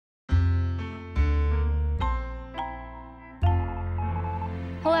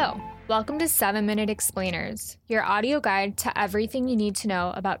Welcome to 7-Minute Explainers, your audio guide to everything you need to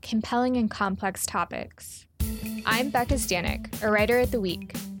know about compelling and complex topics. I'm Becca Stanek, a writer at The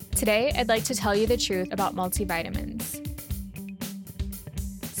Week. Today, I'd like to tell you the truth about multivitamins.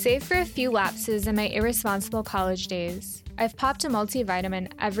 Save for a few lapses in my irresponsible college days, I've popped a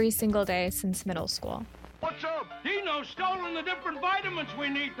multivitamin every single day since middle school. What's up? Dino's stolen the different vitamins we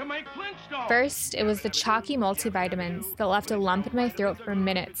need to make Flintstones. First, it was the chalky multivitamins that left a lump in my throat for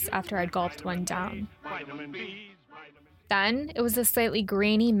minutes after I'd gulped one down. Vitamin B. Then, it was the slightly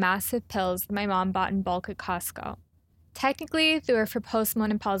grainy, massive pills that my mom bought in bulk at Costco. Technically, they were for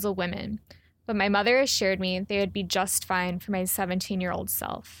postmenopausal women, but my mother assured me they would be just fine for my 17-year-old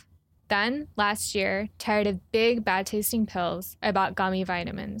self. Then, last year, tired of big, bad-tasting pills, I bought gummy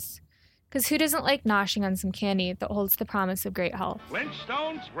vitamins. Because who doesn't like noshing on some candy that holds the promise of great health?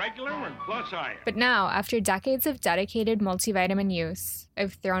 Flintstones, regular, and plus iron. But now, after decades of dedicated multivitamin use,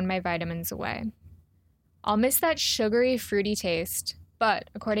 I've thrown my vitamins away. I'll miss that sugary, fruity taste, but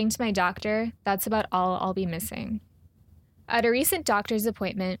according to my doctor, that's about all I'll be missing. At a recent doctor's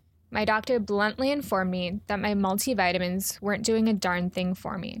appointment, my doctor bluntly informed me that my multivitamins weren't doing a darn thing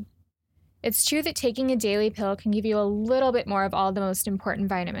for me. It's true that taking a daily pill can give you a little bit more of all the most important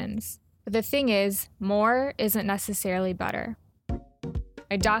vitamins. But the thing is, more isn't necessarily better.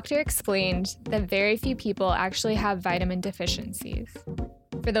 My doctor explained that very few people actually have vitamin deficiencies.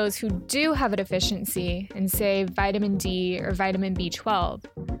 For those who do have a deficiency in, say, vitamin D or vitamin B12,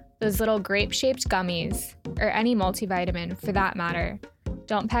 those little grape-shaped gummies, or any multivitamin for that matter,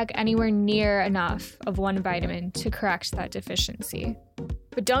 don't pack anywhere near enough of one vitamin to correct that deficiency.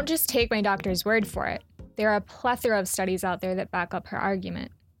 But don't just take my doctor's word for it. There are a plethora of studies out there that back up her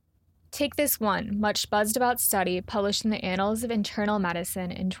argument. Take this one, much buzzed about study published in the Annals of Internal Medicine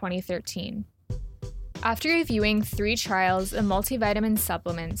in 2013. After reviewing 3 trials of multivitamin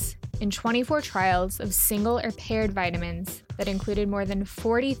supplements and 24 trials of single or paired vitamins that included more than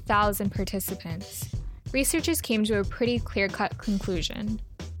 40,000 participants, researchers came to a pretty clear-cut conclusion.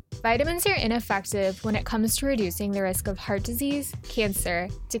 Vitamins are ineffective when it comes to reducing the risk of heart disease, cancer,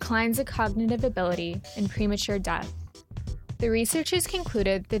 declines of cognitive ability, and premature death. The researchers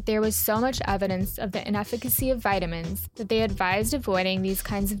concluded that there was so much evidence of the inefficacy of vitamins that they advised avoiding these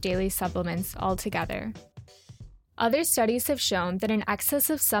kinds of daily supplements altogether. Other studies have shown that an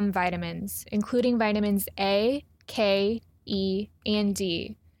excess of some vitamins, including vitamins A, K, E, and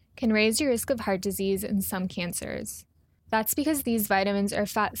D, can raise your risk of heart disease and some cancers. That's because these vitamins are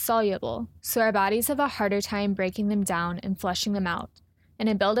fat-soluble, so our bodies have a harder time breaking them down and flushing them out, and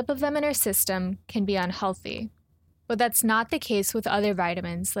a buildup of them in our system can be unhealthy. But that's not the case with other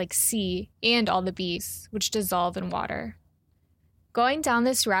vitamins like C and all the Bs, which dissolve in water. Going down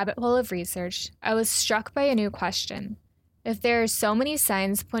this rabbit hole of research, I was struck by a new question. If there are so many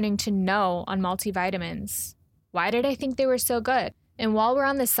signs pointing to no on multivitamins, why did I think they were so good? And while we're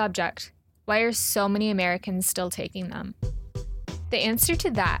on the subject, why are so many Americans still taking them? The answer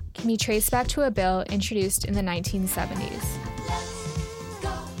to that can be traced back to a bill introduced in the 1970s.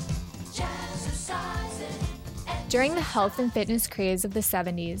 During the health and fitness craze of the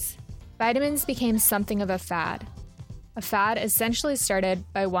 70s, vitamins became something of a fad. A fad essentially started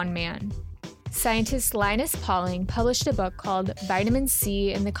by one man. Scientist Linus Pauling published a book called Vitamin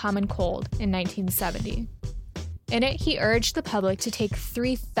C and the Common Cold in 1970. In it, he urged the public to take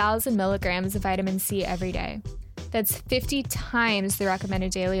 3,000 milligrams of vitamin C every day. That's 50 times the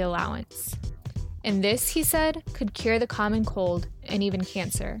recommended daily allowance. And this, he said, could cure the common cold and even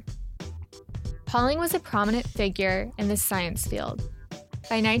cancer. Pauling was a prominent figure in the science field.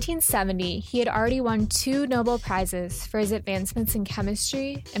 By 1970, he had already won 2 Nobel Prizes for his advancements in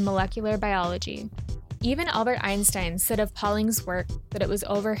chemistry and molecular biology. Even Albert Einstein said of Pauling's work that it was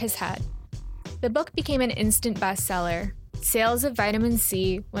over his head. The book became an instant bestseller. Sales of vitamin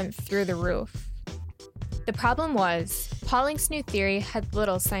C went through the roof. The problem was, Pauling's new theory had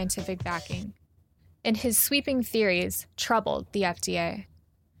little scientific backing, and his sweeping theories troubled the FDA.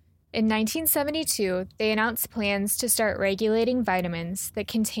 In 1972, they announced plans to start regulating vitamins that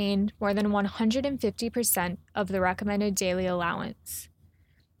contained more than 150% of the recommended daily allowance.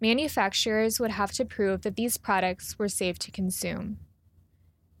 Manufacturers would have to prove that these products were safe to consume.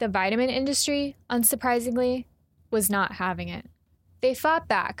 The vitamin industry, unsurprisingly, was not having it. They fought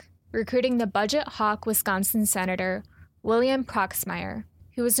back, recruiting the budget hawk Wisconsin Senator William Proxmire,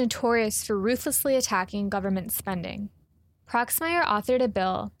 who was notorious for ruthlessly attacking government spending. Proxmire authored a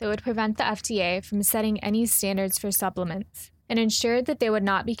bill that would prevent the FDA from setting any standards for supplements and ensured that they would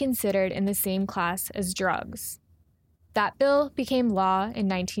not be considered in the same class as drugs. That bill became law in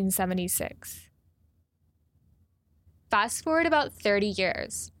 1976. Fast forward about 30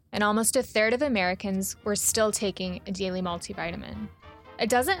 years. and almost a third of Americans were still taking a daily multivitamin. It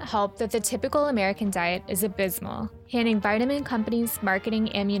doesn't help that the typical American diet is abysmal, handing vitamin companies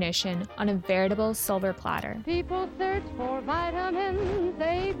marketing ammunition on a veritable silver platter. People search for vitamins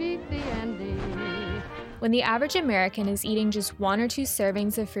A, B, C, and D. When the average American is eating just 1 or 2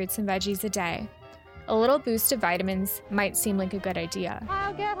 servings of fruits and veggies a day, a little boost of vitamins might seem like a good idea.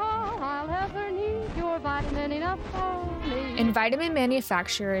 I'll get all I'll ever need, your vitamin enough for me. And vitamin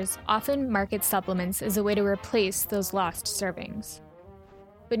manufacturers often market supplements as a way to replace those lost servings.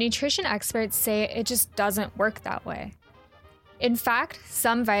 But nutrition experts say it just doesn't work that way. In fact,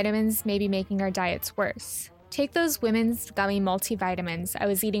 some vitamins may be making our diets worse. Take those women's gummy multivitamins I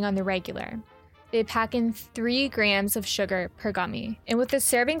was eating on the regular. They pack in 3 grams of sugar per gummy. And with the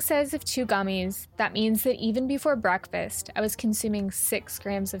serving size of 2 gummies, that means that even before breakfast, I was consuming 6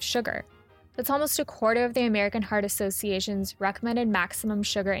 grams of sugar. That's almost a quarter of the American Heart Association's recommended maximum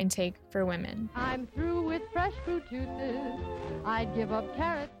sugar intake for women. I'm through with fresh fruit juices. I'd give up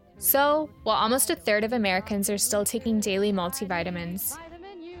carrots. So, while almost a third of Americans are still taking daily multivitamins,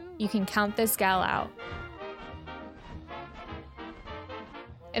 Vitamin U. you can count this gal out.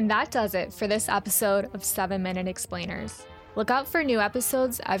 And that does it for this episode of 7-Minute Explainers. Look out for new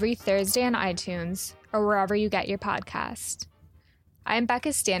episodes every Thursday on iTunes or wherever you get your podcast. I'm Becca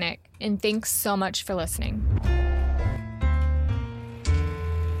Stanek, and thanks so much for listening.